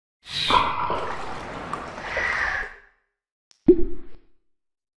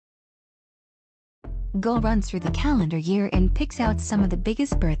Go runs through the calendar year and picks out some of the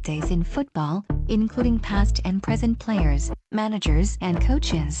biggest birthdays in football, including past and present players, managers, and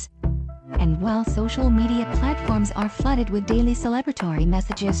coaches. And while social media platforms are flooded with daily celebratory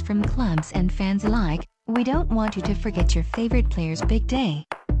messages from clubs and fans alike, we don't want you to forget your favorite player's big day.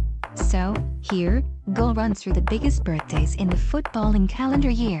 So, here, Go runs through the biggest birthdays in the footballing calendar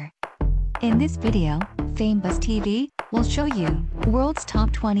year. In this video, FameBuzzTv will show you world's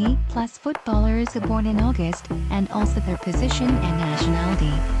top 20 plus footballers born in August and also their position and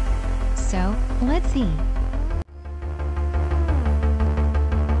nationality. So, let's see.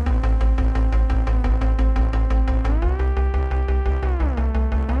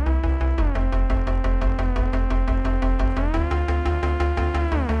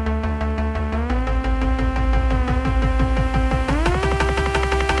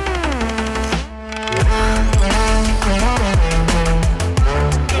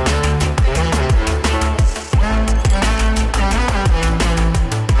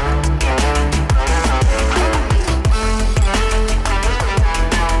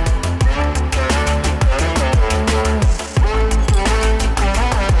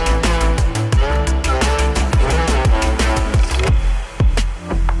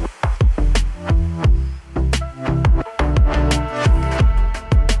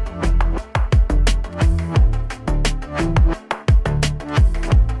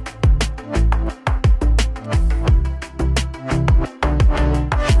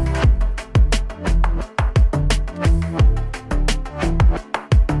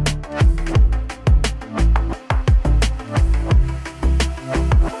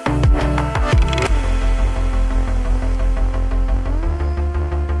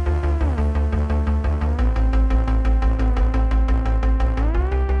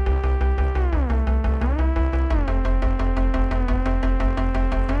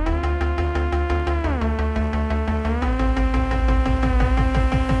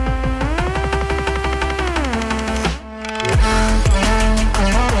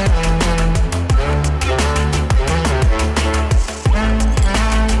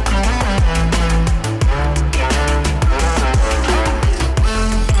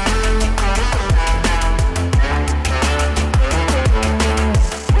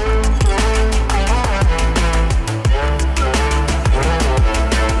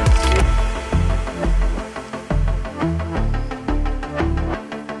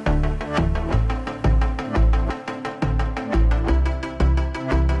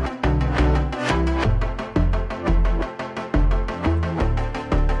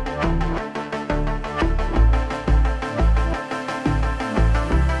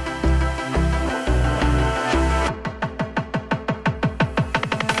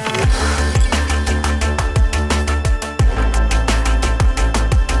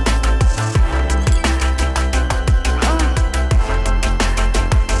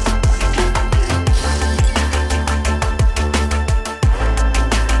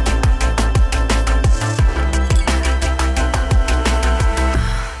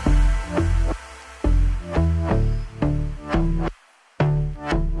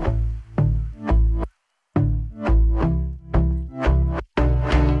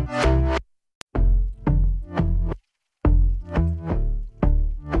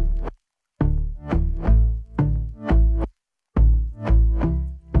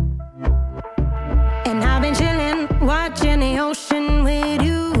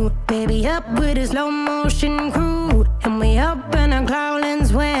 Up with a slow motion crew, and we up in our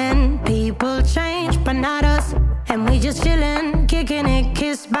growlings when people change, but not us. And we just chillin', kicking it,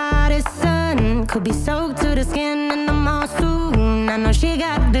 kissed by the sun. Could be soaked to the skin in the mall soon. I know she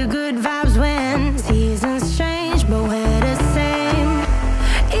got the good vibes when